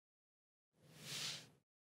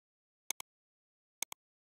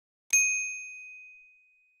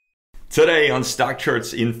Today on Stock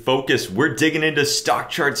Charts in Focus, we're digging into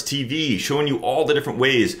StockCharts TV, showing you all the different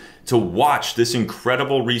ways to watch this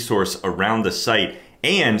incredible resource around the site.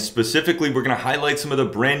 And specifically, we're going to highlight some of the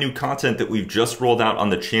brand new content that we've just rolled out on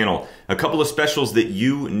the channel. A couple of specials that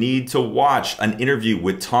you need to watch. An interview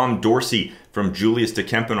with Tom Dorsey from Julius to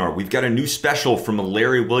Kempenaer. We've got a new special from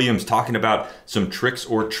Larry Williams talking about some tricks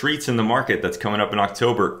or treats in the market that's coming up in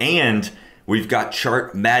October. And we've got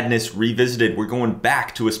Chart Madness Revisited. We're going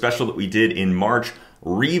back to a special that we did in March,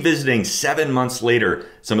 revisiting 7 months later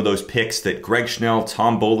some of those picks that Greg Schnell,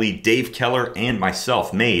 Tom Boley, Dave Keller, and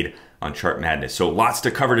myself made on Chart Madness. So lots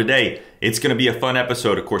to cover today. It's going to be a fun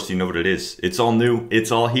episode. Of course, you know what it is. It's all new.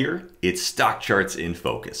 It's all here. It's Stock Charts in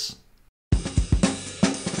Focus.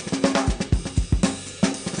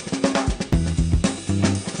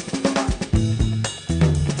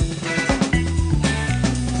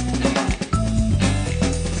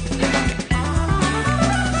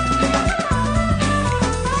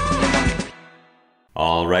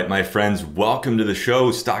 All right, my friends, welcome to the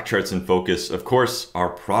show, Stock Charts in Focus. Of course, our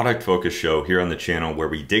product focus show here on the channel where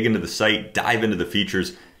we dig into the site, dive into the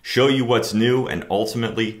features, show you what's new, and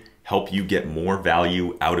ultimately help you get more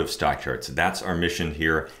value out of stock charts. That's our mission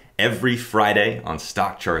here every Friday on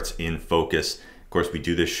Stock Charts in Focus. Of course, we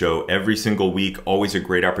do this show every single week. Always a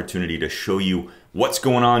great opportunity to show you what's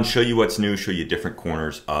going on, show you what's new, show you different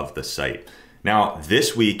corners of the site. Now,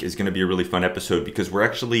 this week is going to be a really fun episode because we're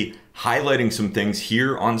actually highlighting some things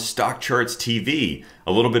here on StockCharts TV.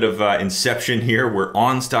 A little bit of inception here. We're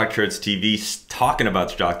on StockCharts TV talking about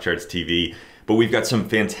StockCharts TV, but we've got some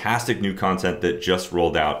fantastic new content that just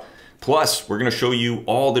rolled out. Plus, we're going to show you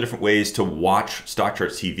all the different ways to watch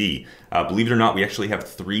StockCharts TV. Believe it or not, we actually have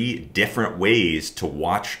 3 different ways to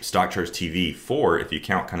watch StockCharts TV, 4 if you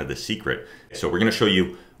count kind of the secret. So we're going to show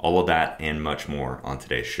you all of that and much more on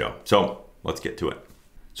today's show. So let's get to it.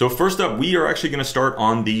 So first up, we are actually going to start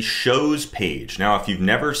on the shows page. Now, if you've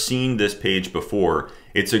never seen this page before,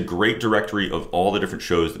 it's a great directory of all the different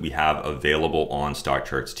shows that we have available on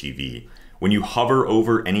StockCharts TV. When you hover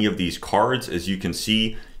over any of these cards, as you can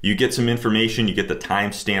see, you get some information. You get the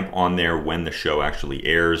timestamp on there when the show actually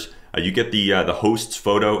airs. You get the host's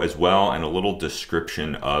photo as well and a little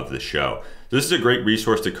description of the show. This is a great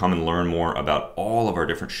resource to come and learn more about all of our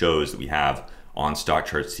different shows that we have on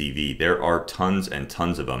StockCharts TV. There are tons and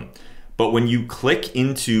tons of them. But when you click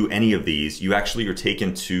into any of these, you actually are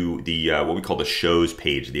taken to the what we call the shows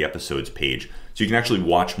page, the episodes page. So you can actually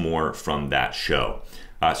watch more from that show.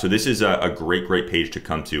 So this is a great page to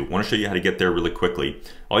come to. I want to show you how to get there really quickly.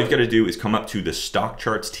 All you've got to do is come up to the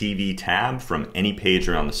StockCharts TV tab from any page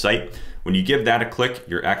around the site. When you give that a click,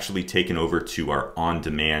 you're actually taken over to our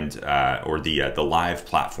on-demand or the live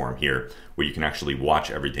platform here, where you can actually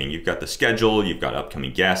watch everything. You've got the schedule, you've got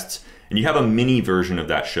upcoming guests, and you have a mini version of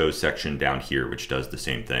that show section down here, which does the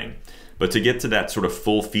same thing. But to get to that sort of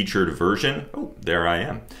full featured version, oh, there I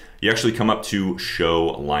am. You actually come up to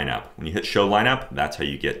show lineup. When you hit show lineup, that's how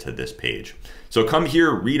you get to this page. So come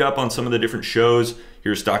here, read up on some of the different shows.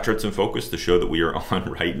 Here's Stock Charts in Focus, the show that we are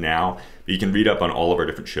on right now. But you can read up on all of our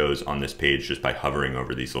different shows on this page just by hovering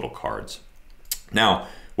over these little cards. Now,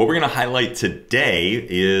 what we're going to highlight today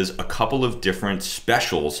is a couple of different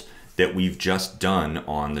specials that we've just done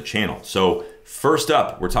on the channel. So first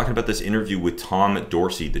up, we're talking about this interview with Tom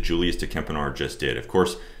Dorsey that Julius to Kempenaer just did. Of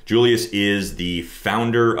course, Julius is the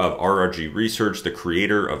founder of RRG Research, the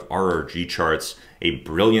creator of RRG Charts, a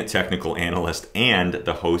brilliant technical analyst, and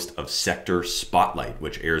the host of Sector Spotlight,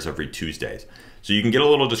 which airs every Tuesdays. So you can get a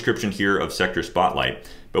little description here of Sector Spotlight.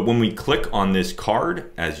 But when we click on this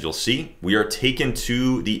card, as you'll see, we are taken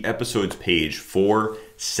to the episodes page for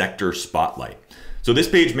Sector Spotlight. So this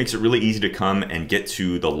page makes it really easy to come and get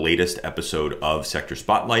to the latest episode of Sector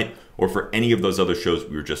Spotlight, or for any of those other shows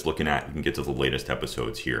we were just looking at, you can get to the latest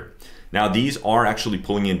episodes here. Now, these are actually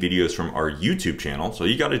pulling in videos from our YouTube channel. So all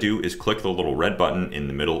you got to do is click the little red button in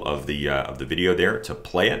the middle of the video there to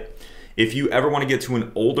play it. If you ever want to get to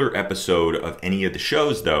an older episode of any of the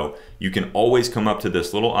shows though, you can always come up to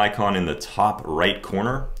this little icon in the top right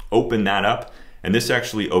corner, open that up, and this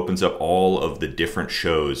actually opens up all of the different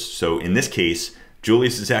shows. So in this case,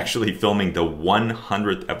 Julius is actually filming the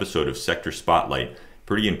 100th episode of Sector Spotlight.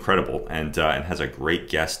 Pretty incredible, and has a great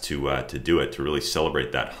guest to do it, to really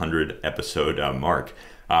celebrate that 100 episode mark.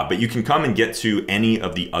 But you can come and get to any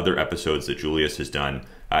of the other episodes that Julius has done,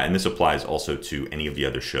 and this applies also to any of the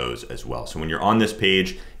other shows as well. So when you're on this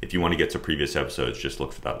page, if you want to get to previous episodes, just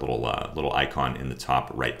look for that little icon in the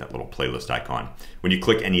top right, that little playlist icon. When you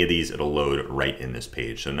click any of these, it'll load right in this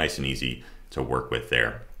page. So nice and easy to work with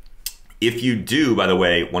there. If you do, by the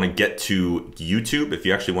way, want to get to YouTube, if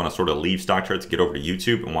you actually want to sort of leave Stock Charts, get over to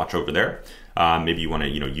YouTube and watch over there. Maybe you want to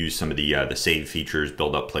use some of the save features,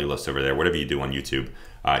 build up playlists over there, whatever you do on YouTube,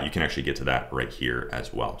 you can actually get to that right here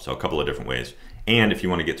as well. So a couple of different ways. And if you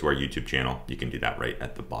want to get to our YouTube channel, you can do that right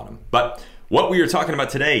at the bottom. But what we are talking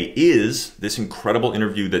about today is this incredible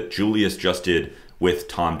interview that Julius just did with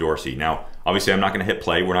Tom Dorsey. Now, obviously, I'm not going to hit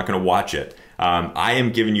play. We're not going to watch it. I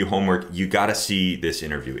am giving you homework. You got to see this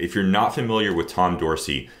interview. If you're not familiar with Tom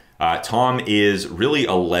Dorsey, Tom is really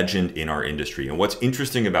a legend in our industry. And what's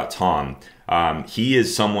interesting about Tom, he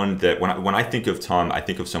is someone that when I think of Tom, I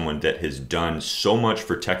think of someone that has done so much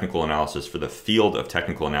for technical analysis, for the field of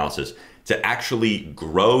technical analysis, to actually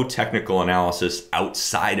grow technical analysis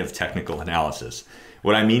outside of technical analysis.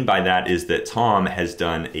 What I mean by that is that Tom has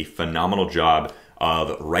done a phenomenal job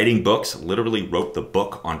of writing books, literally wrote the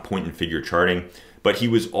book on point and figure charting, but he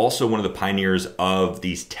was also one of the pioneers of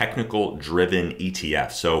these technical driven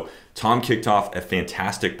ETFs. So Tom kicked off a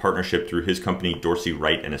fantastic partnership through his company, Dorsey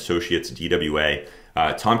Wright and Associates, DWA.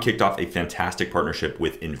 Tom kicked off a fantastic partnership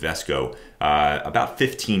with Invesco about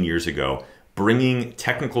 15 years ago, bringing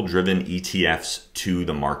technical driven ETFs to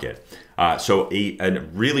the market. So a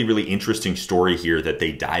really, really interesting story here that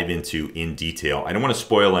they dive into in detail. I don't want to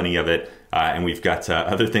spoil any of it, and we've got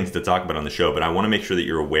other things to talk about on the show, but I want to make sure that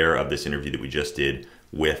you're aware of this interview that we just did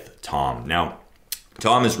with Tom. Now,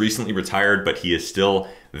 Tom is recently retired, but he is still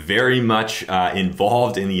very much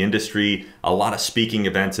involved in the industry, a lot of speaking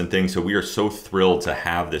events and things. So we are so thrilled to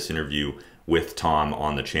have this interview with Tom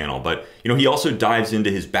on the channel. But he also dives into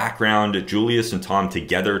his background. Julius and Tom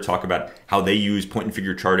together talk about how they use point and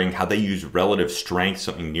figure charting, how they use relative strength,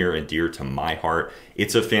 something near and dear to my heart.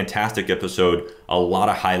 It's a fantastic episode, a lot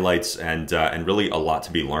of highlights, and really a lot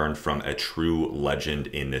to be learned from a true legend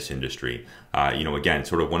in this industry. Again,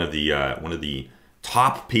 sort of one of the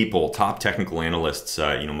top people, top technical analysts,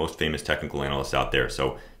 most famous technical analysts out there.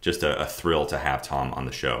 So just a thrill to have Tom on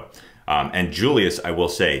the show. And Julius, I will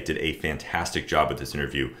say, did a fantastic job with this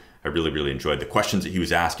interview. I really, really enjoyed the questions that he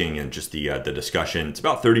was asking and just the discussion. It's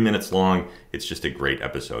about 30 minutes long. It's just a great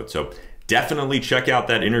episode. So definitely check out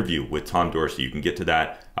that interview with Tom Dorsey. You can get to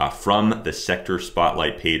that from the Sector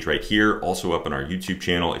Spotlight page right here. Also up on our YouTube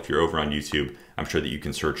channel. If you're over on YouTube, I'm sure that you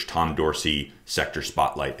can search Tom Dorsey Sector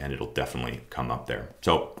Spotlight and it'll definitely come up there.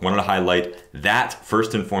 So wanted to highlight that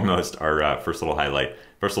first and foremost, our first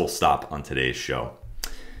little stop on today's show.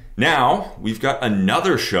 Now, we've got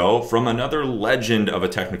another show from another legend of a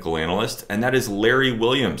technical analyst, and that is Larry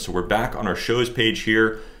Williams. So we're back on our shows page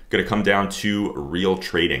here, going to come down to real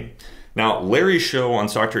trading. Now, Larry's show on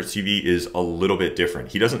StockCharts TV is a little bit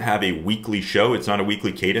different. He doesn't have a weekly show. It's not a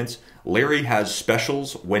weekly cadence. Larry has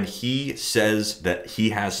specials when he says that he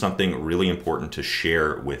has something really important to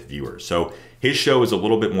share with viewers. So his show is a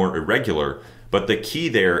little bit more irregular, but the key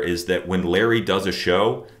there is that when Larry does a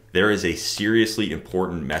show, there is a seriously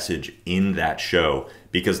important message in that show,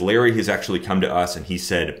 because Larry has actually come to us and he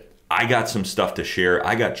said, I got some stuff to share.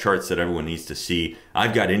 I got charts that everyone needs to see.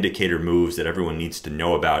 I've got indicator moves that everyone needs to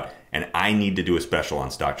know about, and I need to do a special on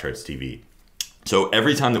StockCharts TV. So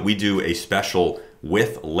every time that we do a special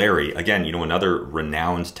with Larry, again, another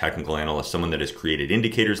renowned technical analyst, someone that has created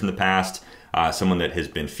indicators in the past, someone that has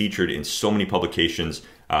been featured in so many publications.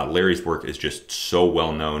 Larry's work is just so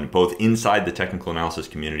well known, both inside the technical analysis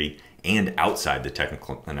community and outside the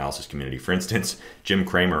technical analysis community. For instance, Jim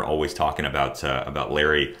Cramer always talking about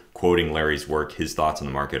Larry, quoting Larry's work, his thoughts on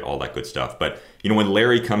the market, all that good stuff. But when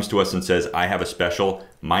Larry comes to us and says, I have a special,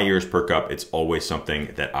 my ears perk up. It's always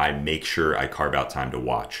something that I make sure I carve out time to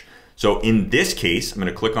watch. So in this case, I'm going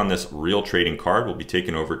to click on this Real Trading card. We'll be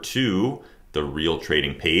taken over to the Real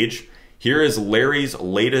Trading page. Here is Larry's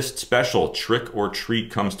latest special, Trick or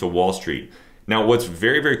Treat Comes to Wall Street. Now, what's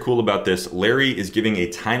very, very cool about this, Larry is giving a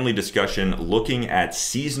timely discussion looking at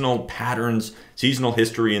seasonal patterns, seasonal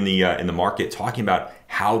history in the market, talking about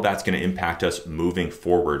how that's going to impact us moving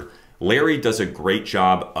forward. Larry does a great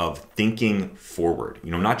job of thinking forward,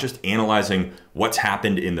 not just analyzing what's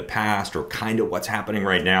happened in the past or kind of what's happening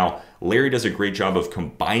right now. Larry does a great job of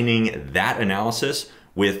combining that analysis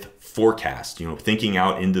with forecast, thinking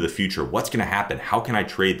out into the future. What's going to happen? How can I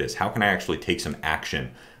trade this? How can I actually take some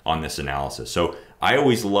action on this analysis? So I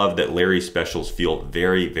always love that Larry's specials feel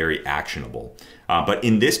very, very actionable. But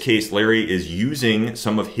in this case, Larry is using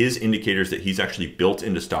some of his indicators that he's actually built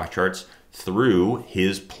into StockCharts through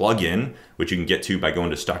his plugin, which you can get to by going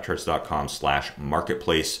to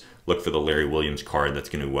stockcharts.com/marketplace look for the Larry Williams card. That's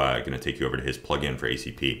going to take you over to his plugin for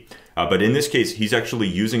ACP. But in this case, he's actually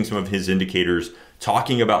using some of his indicators,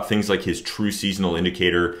 talking about things like his true seasonal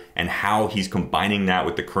indicator and how he's combining that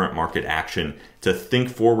with the current market action to think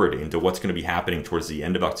forward into what's going to be happening towards the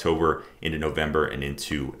end of October, into November, and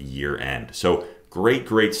into year end. So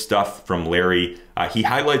great stuff from Larry. He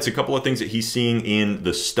highlights a couple of things that he's seeing in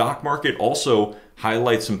the stock market, also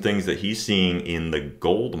highlights some things that he's seeing in the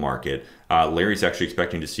gold market. Larry's actually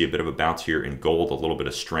expecting to see a bit of a bounce here in gold, a little bit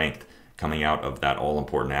of strength coming out of that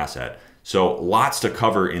all-important asset. So lots to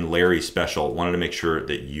cover in Larry's special. Wanted to make sure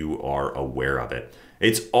that you are aware of it.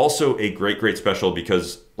 It's also a great special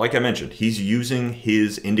because, like I mentioned, he's using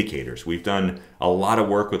his indicators. We've done a lot of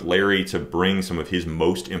work with Larry to bring some of his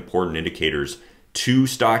most important indicators to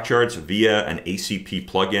StockCharts via an ACP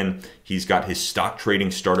plugin. He's got his stock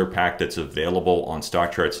trading starter pack that's available on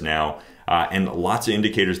StockCharts now, and lots of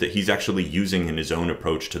indicators that he's actually using in his own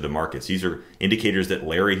approach to the markets. These are indicators that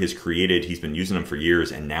Larry has created. He's been using them for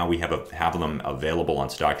years, and now we have them available on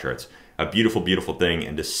StockCharts. A beautiful thing,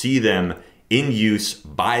 and to see them in use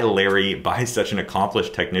by Larry, by such an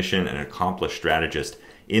accomplished technician and accomplished strategist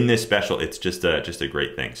in this special, it's just a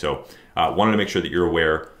great thing. So wanted to make sure that you're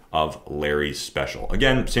aware of Larry's special.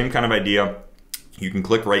 Again, same kind of idea. You can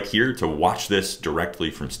click right here to watch this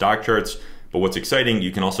directly from StockCharts. But what's exciting,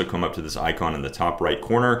 you can also come up to this icon in the top right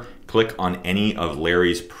corner, click on any of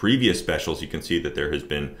Larry's previous specials. You can see that there has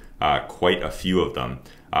been quite a few of them.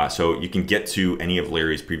 So you can get to any of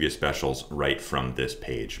Larry's previous specials right from this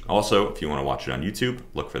page. Also, if you want to watch it on YouTube,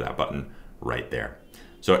 look for that button right there.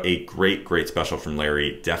 So a great special from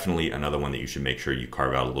Larry. Definitely another one that you should make sure you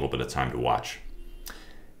carve out a little bit of time to watch.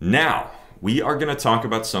 Now, we are going to talk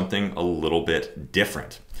about something a little bit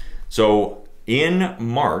different. So in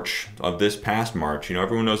March of this past March,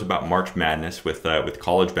 everyone knows about March Madness with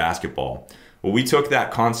college basketball. Well, we took that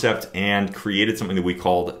concept and created something that we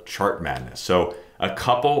called Chart Madness. So a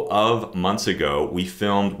couple of months ago, we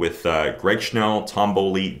filmed with Greg Schnell, Tom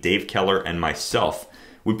Boley, Dave Keller, and myself.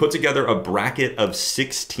 We put together a bracket of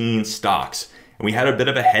 16 stocks. And we had a bit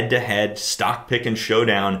of a head-to-head stock pick and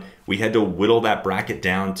showdown. We had to whittle that bracket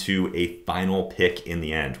down to a final pick in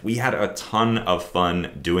the end. We had a ton of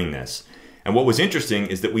fun doing this. And what was interesting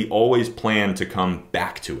is that we always planned to come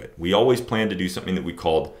back to it. We always planned to do something that we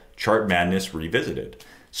called Chart Madness Revisited.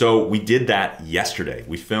 So we did that yesterday.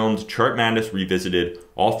 We filmed Chart Madness Revisited.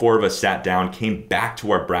 All four of us sat down, came back to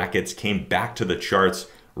our brackets, came back to the charts,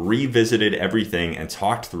 revisited everything, and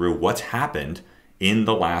talked through what's happened in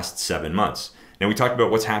the last 7 months. Now, we talked about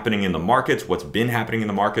what's happening in the markets, what's been happening in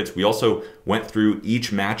the markets. We also went through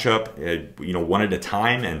each matchup, one at a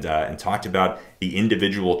time, and talked about the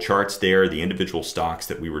individual charts there, the individual stocks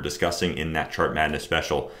that we were discussing in that Chart Madness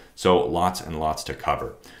special. So lots and lots to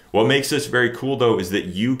cover. What makes this very cool, though, is that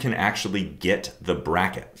you can actually get the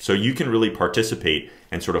bracket. So you can really participate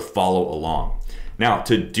and sort of follow along. Now,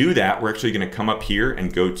 to do that, we're actually going to come up here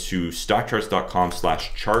and go to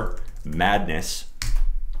stockcharts.com/chartmadness.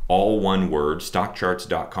 All one word,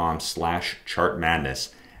 stockcharts.com/chartmadness.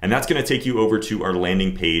 And that's going to take you over to our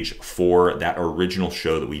landing page for that original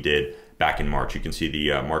show that we did back in March. You can see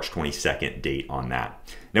the March 22nd date on that.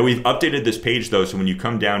 Now, we've updated this page though, so when you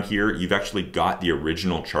come down here, you've actually got the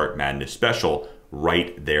original Chart Madness special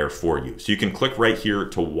right there for you. So you can click right here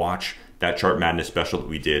to watch that Chart Madness special that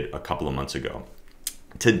we did a couple of months ago.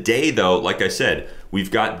 Today though, like I said,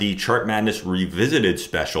 we've got the Chart Madness Revisited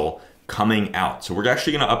special coming out. So we're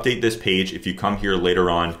actually going to update this page. If you come here later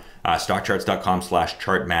on,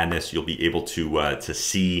 stockcharts.com/chartmadness, you'll be able to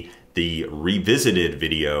see the revisited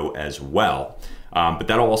video as well. But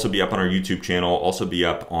that'll also be up on our YouTube channel, also be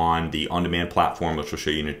up on the on-demand platform, which we'll show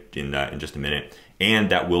you in just a minute. And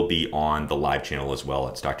that will be on the live channel as well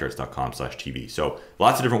at stockcharts.com/TV. So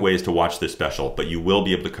lots of different ways to watch this special, but you will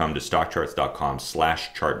be able to come to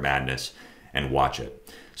stockcharts.com/chartmadness and watch it.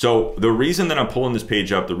 So the reason that I'm pulling this page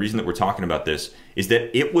up, the reason that we're talking about this, is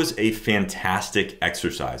that it was a fantastic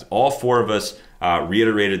exercise. All four of us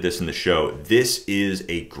reiterated this in the show. This is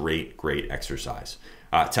a great exercise.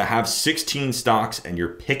 To have 16 stocks and you're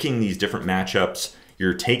picking these different matchups,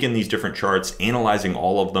 you're taking these different charts, analyzing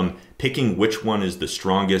all of them, picking which one is the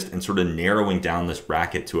strongest, and sort of narrowing down this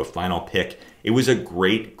bracket to a final pick. It was a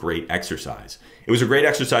great exercise. It was a great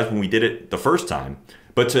exercise when we did it the first time,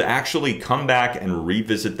 but to actually come back and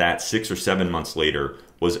revisit that 6 or 7 months later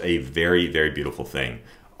was a very beautiful thing.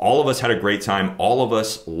 All of us had a great time. All of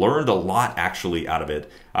us learned a lot actually out of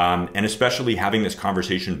it. And especially having this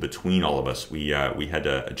conversation between all of us, we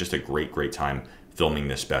had just a great time filming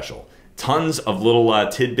this special. Tons of little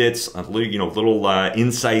tidbits, little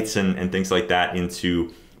insights and things like that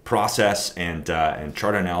into process and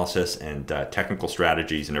chart analysis and technical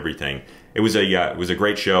strategies and everything. It was a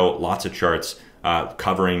great show, lots of charts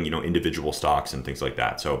covering individual stocks and things like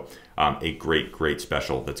that. So a great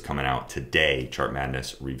special that's coming out today, Chart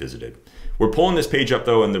Madness Revisited. We're pulling this page up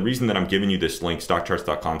though, and the reason that I'm giving you this link,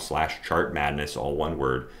 stockcharts.com/chartmadness, all one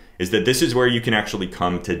word, is that this is where you can actually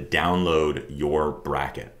come to download your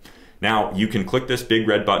bracket. Now, you can click this big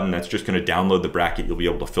red button. That's just going to download the bracket. You'll be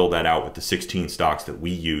able to fill that out with the 16 stocks that we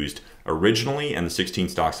used originally and the 16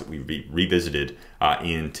 stocks that we revisited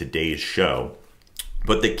in today's show.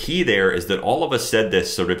 But the key there is that all of us said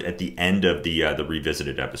this sort of at the end of the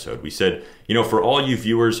revisited episode. We said, for all you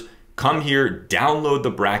viewers, come here, download the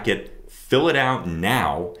bracket, fill it out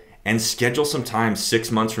now, and schedule some time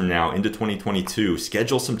 6 months from now into 2022.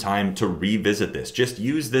 Schedule some time to revisit this. Just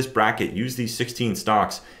use this bracket, use these 16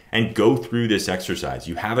 stocks, and go through this exercise.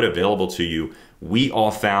 You have it available to you. We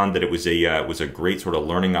all found that it was a great sort of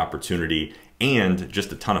learning opportunity and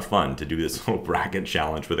just a ton of fun to do this little bracket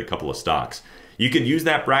challenge with a couple of stocks. You could use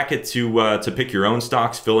that bracket to pick your own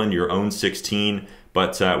stocks, fill in your own 16,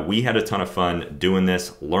 but we had a ton of fun doing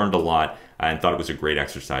this, learned a lot, and thought it was a great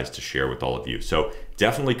exercise to share with all of you. So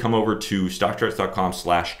definitely come over to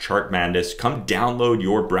stockcharts.com/chartmadness. Come download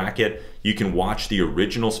your bracket. You can watch the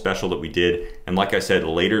original special that we did. And like I said,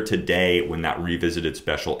 later today, when that revisited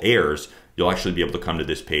special airs, you'll actually be able to come to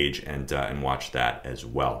this page and watch that as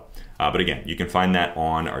well. But again, you can find that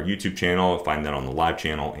on our YouTube channel, find that on the live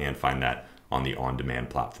channel, and find that on the on-demand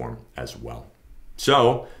platform as well.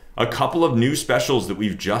 So a couple of new specials that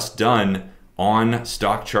we've just done on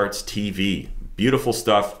StockCharts TV. Beautiful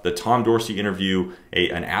stuff. The Tom Dorsey interview,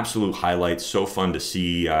 an absolute highlight. So fun to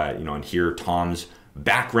see, and hear Tom's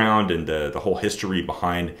background and the whole history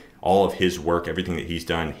behind all of his work, everything that he's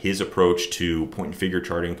done, his approach to point and figure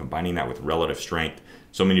charting, combining that with relative strength.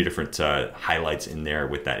 So many different highlights in there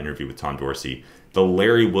with that interview with Tom Dorsey. The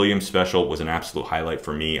Larry Williams special was an absolute highlight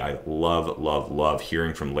for me. I love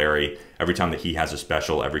hearing from Larry every time that he has a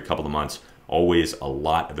special every couple of months. Always a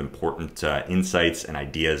lot of important insights and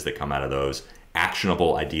ideas that come out of those.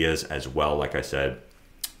 Actionable ideas as well, like I said.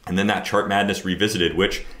 And then that Chart Madness Revisited,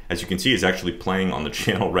 which, as you can see, is actually playing on the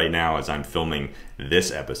channel right now as I'm filming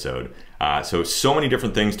this episode. So many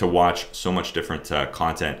different things to watch, so much different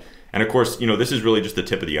content. And of course, this is really just the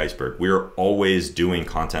tip of the iceberg. We're always doing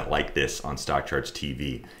content like this on StockCharts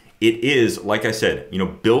TV. It is, like I said,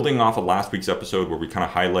 building off of last week's episode where we kind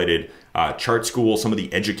of highlighted Chart School, some of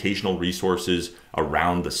the educational resources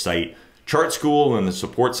around the site. Chart School and the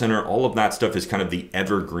Support Center, all of that stuff is kind of the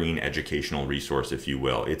evergreen educational resource, if you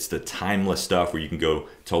will. It's the timeless stuff where you can go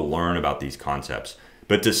to learn about these concepts.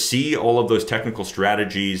 But to see all of those technical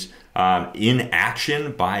strategies in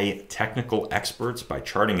action by technical experts, by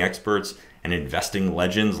charting experts, and investing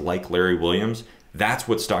legends like Larry Williams, that's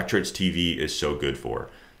what StockCharts TV is so good for.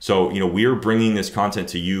 So, we're bringing this content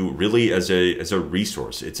to you really as a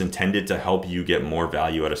resource. It's intended to help you get more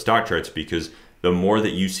value out of StockCharts, because the more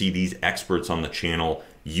that you see these experts on the channel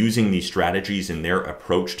using these strategies in their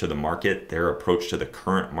approach to the market, their approach to the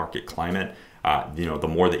current market climate, the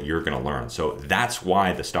more that you're going to learn. So that's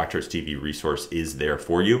why the StockCharts TV resource is there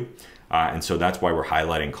for you. And so that's why we're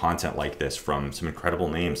highlighting content like this from some incredible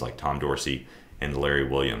names like Tom Dorsey and Larry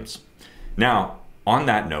Williams. Now, on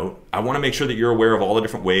that note, I want to make sure that you're aware of all the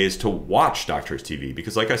different ways to watch StockCharts TV,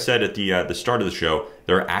 because like I said at the start of the show,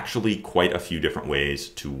 there are actually quite a few different ways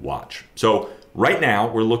to watch. So right now,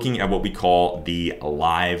 we're looking at what we call the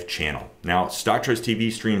live channel. Now, StockCharts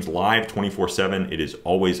TV streams live 24/7. It is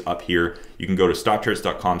always up here. You can go to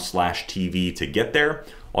stockcharts.com/TV to get there.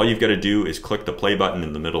 All you've got to do is click the play button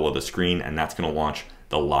in the middle of the screen, and that's going to launch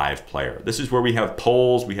the live player. This is where we have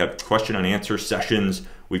polls, we have question and answer sessions.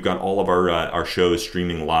 We've got all of our shows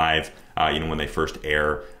streaming live, when they first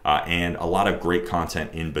air, and a lot of great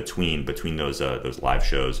content in between those live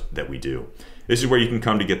shows that we do. This is where you can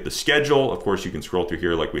come to get the schedule. Of course, you can scroll through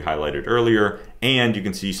here like we highlighted earlier, and you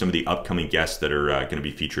can see some of the upcoming guests that are going to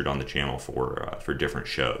be featured on the channel for different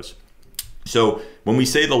shows. So when we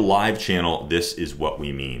say the live channel, this is what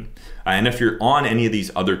we mean. And if you're on any of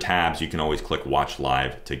these other tabs, you can always click Watch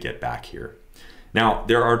Live to get back here. Now,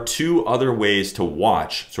 there are two other ways to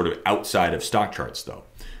watch sort of outside of StockCharts though.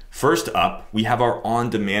 First up, we have our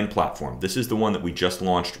on-demand platform. This is the one that we just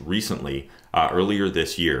launched recently, earlier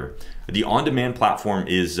this year. The on-demand platform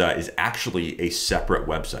is actually a separate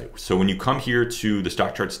website. So when you come here to the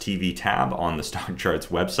StockCharts TV tab on the StockCharts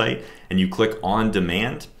website and you click On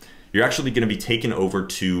Demand, you're actually going to be taken over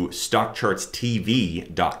to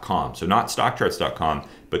stockchartstv.com. So not stockcharts.com,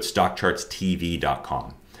 but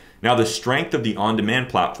stockchartstv.com. Now, the strength of the on-demand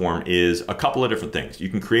platform is a couple of different things. You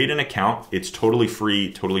can create an account. It's totally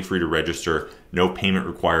free to register. No payment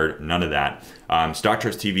required, none of that.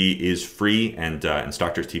 StockCharts TV is free, and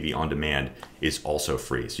StockCharts TV On Demand is also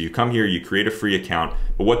free. So you come here, you create a free account,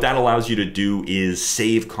 but what that allows you to do is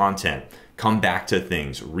save content, come back to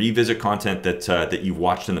things, revisit content that you've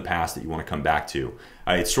watched in the past that you want to come back to.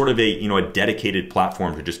 It's sort of a dedicated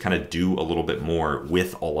platform to just kind of do a little bit more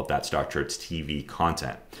with all of that StockCharts TV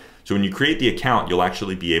content. So when you create the account, you'll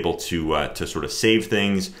actually be able to sort of save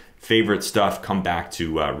things, favorite stuff, come back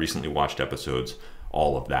to recently watched episodes,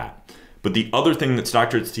 all of that. But the other thing that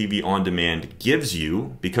StockCharts TV On Demand gives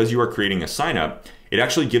you, because you are creating a sign up, it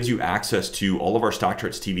actually gives you access to all of our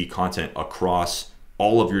StockCharts TV content across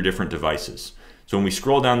all of your different devices. So when we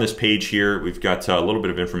scroll down this page here, we've got a little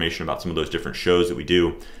bit of information about some of those different shows that we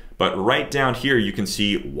do. But right down here, you can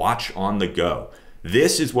see Watch on the Go.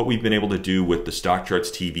 This is what we've been able to do with the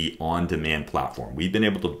StockCharts TV On Demand platform. We've been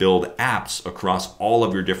able to build apps across all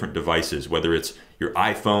of your different devices, whether it's your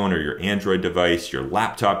iPhone or your Android device, your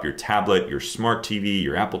laptop, your tablet, your smart TV,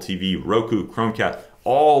 your Apple TV, Roku, Chromecast,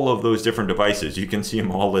 all of those different devices. You can see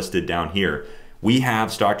them all listed down here. We have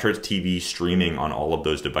StockCharts TV streaming on all of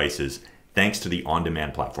those devices thanks to the On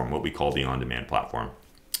Demand platform, what we call the On Demand platform.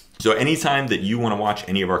 So anytime that you want to watch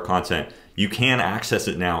any of our content, you can access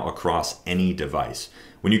it now across any device.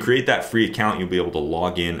 When you create that free account, you'll be able to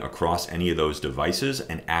log in across any of those devices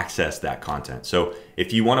and access that content. So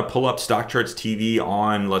if you want to pull up StockCharts TV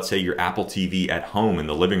on, let's say, your Apple TV at home in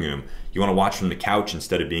the living room, you want to watch from the couch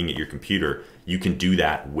instead of being at your computer, you can do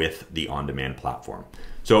that with the On Demand platform.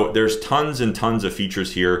 So there's tons and tons of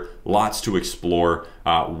features here, lots to explore.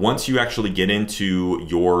 Once you actually get into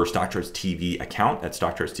your StockCharts TV account at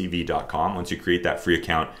StockChartsTV.com, once you create that free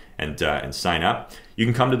account and sign up, you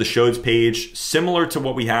can come to the shows page, similar to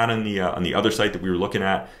what we had on the other site that we were looking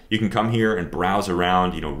at. You can come here and browse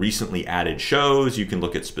around, recently added shows. You can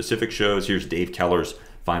look at specific shows. Here's Dave Keller's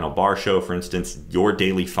Final Bar Show, for instance, Your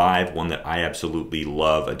Daily 5, one that I absolutely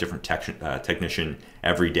love, a different technician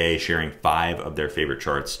every day sharing 5 of their favorite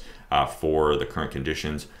charts for the current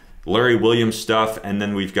conditions. Larry Williams stuff, and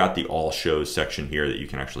then we've got the all shows section here that you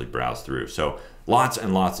can actually browse through. So lots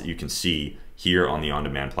and lots that you can see here on the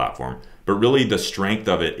on-demand platform. But really the strength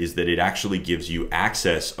of it is that it actually gives you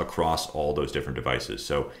access across all those different devices.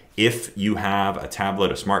 So if you have a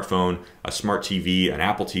tablet, a smartphone, a smart TV, an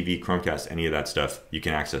Apple TV, Chromecast, any of that stuff, you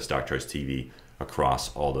can access StockCharts TV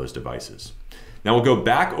across all those devices. Now we'll go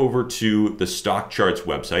back over to the StockCharts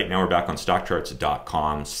website. Now we're back on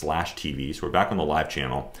StockCharts.com/TV. So we're back on the live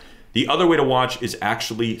channel. The other way to watch is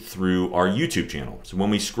actually through our YouTube channel. So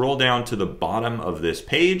when we scroll down to the bottom of this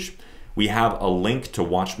page, we have a link to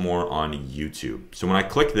watch more on YouTube. So when I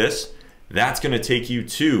click this, that's going to take you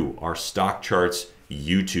to our StockCharts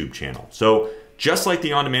YouTube channel. So just like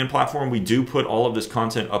the on-demand platform, we do put all of this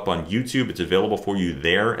content up on YouTube. It's available for you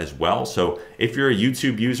there as well. So if you're a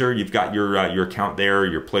YouTube user, you've got your account there,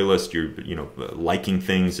 your playlist, you're liking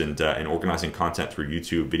things and organizing content through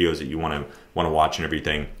YouTube, videos that you want to watch and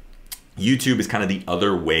everything. YouTube is kind of the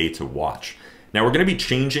other way to watch. Now we're going to be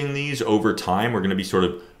changing these over time. We're going to be sort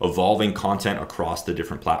of evolving content across the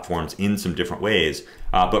different platforms in some different ways.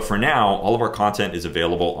 But for now, all of our content is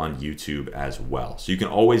available on YouTube as well. So you can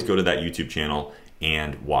always go to that YouTube channel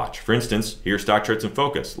and watch. For instance, here's StockCharts in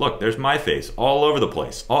Focus. Look, there's my face all over the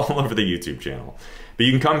place, all over the YouTube channel. But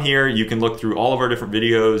you can come here, you can look through all of our different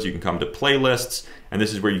videos, you can come to playlists, and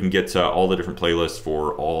this is where you can get all the different playlists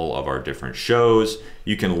for all of our different shows.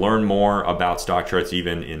 You can learn more about StockCharts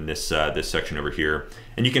even in this section over here.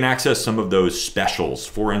 And you can access some of those specials.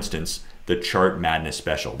 For instance, the Chart Madness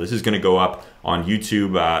special. This is gonna go up on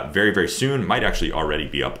YouTube very, very soon. Might actually already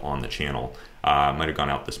be up on the channel. Might have gone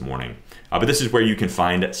out this morning. But this is where you can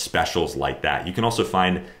find specials like that. You can also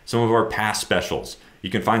find some of our past specials. You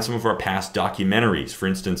can find some of our past documentaries. For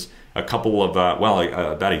instance, a couple of,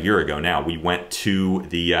 about a year ago now, we went to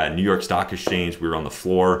the New York Stock Exchange. We were on the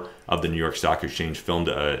floor of the New York Stock Exchange, filmed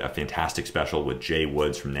a fantastic special with Jay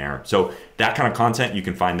Woods from there. So that kind of content, you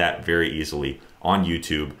can find that very easily on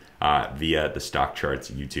YouTube via the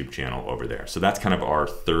StockCharts YouTube channel over there. So that's kind of our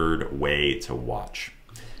third way to watch.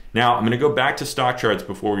 Now, I'm going to go back to StockCharts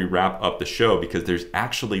before we wrap up the show because there's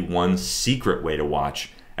actually one secret way to watch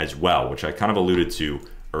as well, which I kind of alluded to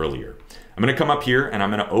earlier. I'm going to come up here and I'm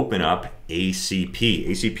going to open up ACP.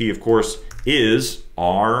 ACP, of course, is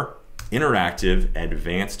our interactive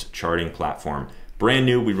advanced charting platform. Brand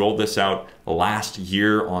new, we rolled this out last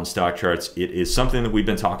year on StockCharts. It is something that we've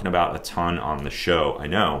been talking about a ton on the show, I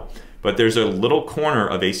know, but there's a little corner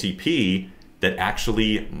of ACP that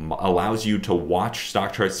actually allows you to watch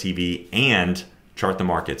StockCharts TV and chart the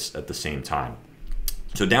markets at the same time.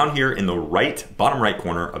 So down here in the bottom right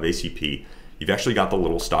corner of ACP, you've actually got the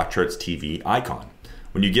little StockCharts TV icon.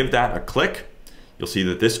 When you give that a click, you'll see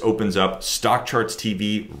that this opens up StockCharts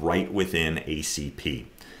TV right within ACP.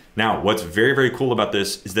 Now, what's very, very cool about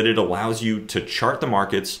this is that it allows you to chart the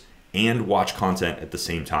markets and watch content at the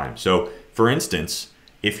same time. So for instance,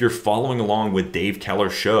 if you're following along with Dave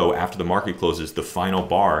Keller's show after the market closes, the final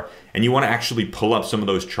bar, and you want to actually pull up some of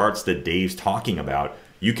those charts that Dave's talking about,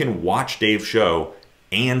 you can watch Dave's show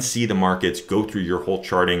and see the markets, go through your whole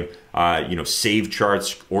charting, save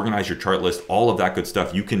charts, organize your chart list, all of that good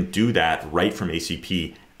stuff. You can do that right from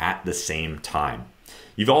ACP at the same time.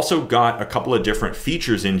 You've also got a couple of different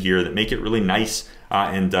features in here that make it really nice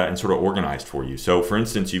and sort of organized for you. So for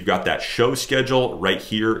instance, you've got that show schedule right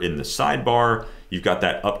here in the sidebar. You've got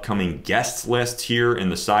that upcoming guests list here in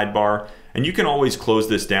the sidebar. And you can always close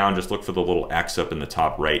this down. Just look for the little X up in the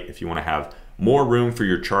top right. If you want to have more room for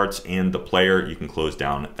your charts and the player, you can close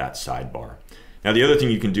down that sidebar. Now, the other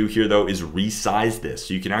thing you can do here though is resize this.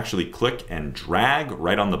 So you can actually click and drag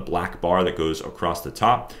right on the black bar that goes across the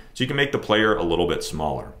top. So you can make the player a little bit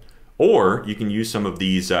smaller. Or you can use some of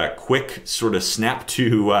these quick sort of snap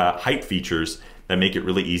to height features that make it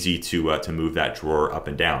really easy to move that drawer up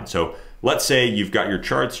and down. So let's say you've got your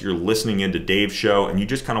charts, you're listening into Dave's show, and you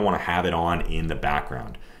just kind of want to have it on in the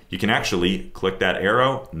background. You can actually click that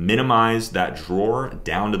arrow, minimize that drawer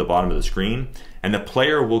down to the bottom of the screen, and the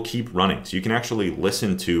player will keep running. So you can actually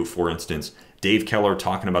listen to, for instance, Dave Keller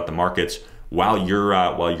talking about the markets while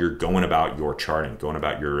you're going about your charting, going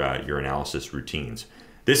about your analysis routines.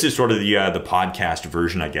 This is sort of the podcast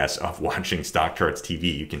version, I guess, of watching StockCharts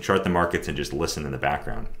TV. You can chart the markets and just listen in the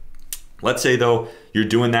background. Let's say though you're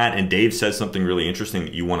doing that and Dave says something really interesting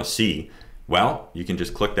that you want to see. Well, you can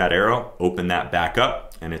just click that arrow, open that back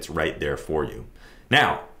up, and it's right there for you.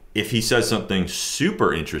 Now, if he says something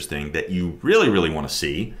super interesting that you really, really want to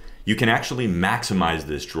see, you can actually maximize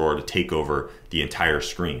this drawer to take over the entire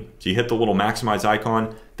screen. So you hit the little maximize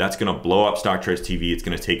icon, that's going to blow up StockCharts TV. It's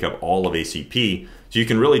going to take up all of ACP. So you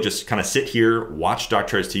can really just kind of sit here, watch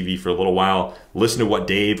StockCharts TV for a little while, listen to what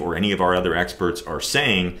Dave or any of our other experts are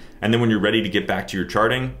saying, and then when you're ready to get back to your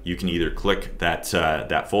charting, you can either click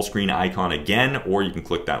that full screen icon again, or you can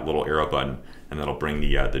click that little arrow button, and that'll bring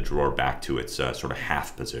the drawer back to its sort of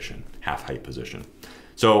half height position.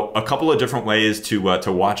 So a couple of different ways to watch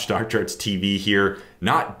StockCharts TV here,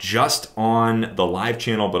 not just on the live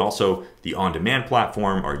channel, but also the on-demand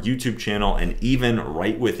platform, our YouTube channel, and even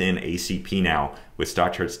right within ACP now with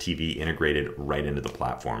StockCharts TV integrated right into the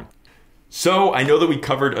platform. So I know that we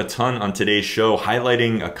covered a ton on today's show,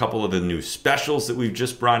 highlighting a couple of the new specials that we've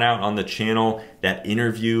just brought out on the channel, that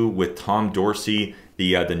interview with Tom Dorsey,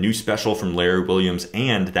 the new special from Larry Williams,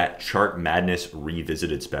 and that Chart Madness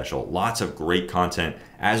Revisited special. Lots of great content,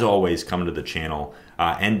 as always, coming to the channel.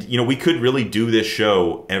 And we could really do this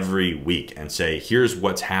show every week and say, here's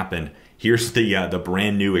what's happened. Here's the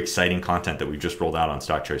brand new exciting content that we've just rolled out on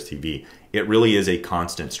StockCharts TV. It really is a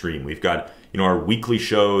constant stream. We've got our weekly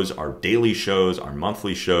shows, our daily shows, our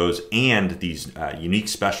monthly shows, and these unique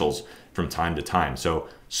specials from time to time.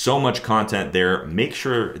 So much content there. Make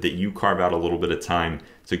sure that you carve out a little bit of time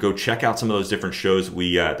to go check out some of those different shows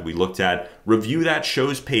that we looked at. Review that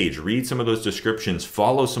show's page, read some of those descriptions,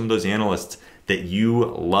 follow some of those analysts that you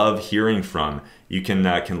love hearing from. You can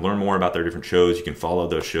learn more about their different shows. You can follow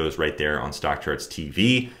those shows right there on StockCharts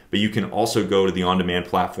TV, but you can also go to the on-demand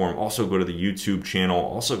platform, also go to the YouTube channel,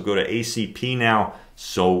 also go to ACP now.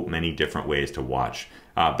 So many different ways to watch.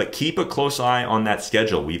 But keep a close eye on that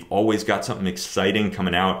schedule. We've always got something exciting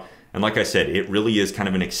coming out. And like I said, it really is kind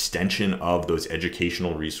of an extension of those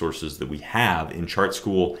educational resources that we have in Chart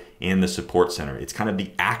School and the Support Center. It's kind of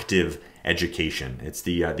the active education. It's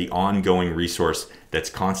the ongoing resource that's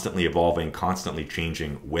constantly evolving, constantly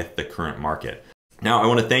changing with the current market. Now, I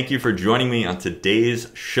want to thank you for joining me on today's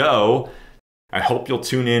show. I hope you'll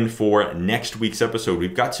tune in for next week's episode.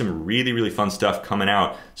 We've got some really, really fun stuff coming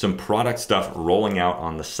out, some product stuff rolling out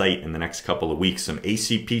on the site in the next couple of weeks, some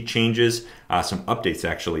ACP changes, some updates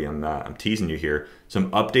actually, I'm teasing you here,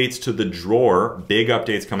 some updates to the drawer, big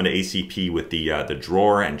updates coming to ACP with the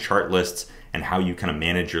drawer and chart lists and how you kind of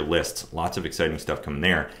manage your lists. Lots of exciting stuff coming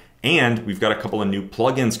there. And we've got a couple of new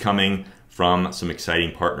plugins coming from some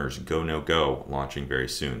exciting partners, Go No Go, launching very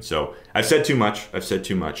soon. So I've said too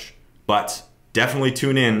much, but definitely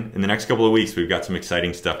tune in the next couple of weeks. We've got some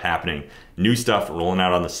exciting stuff happening, new stuff rolling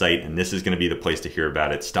out on the site, and this is going to be the place to hear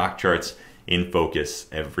about it. Stock Charts in Focus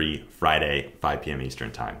every Friday, 5 p.m.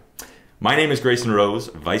 Eastern Time. My name is Grayson Roze,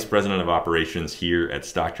 Vice President of Operations here at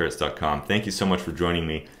StockCharts.com. Thank you so much for joining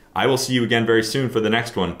me. I will see you again very soon for the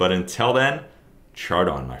next one, but until then, chart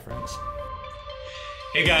on, my friends.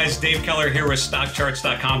 Hey guys, Dave Keller here with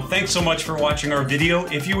StockCharts.com. Thanks so much for watching our video.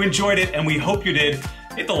 If you enjoyed it, and we hope you did,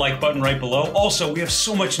 hit the like button right below. Also, we have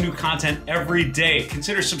so much new content every day.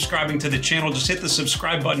 Consider subscribing to the channel. Just hit the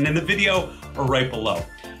subscribe button in the video or right below.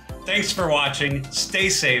 Thanks for watching. Stay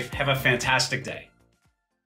safe. Have a fantastic day.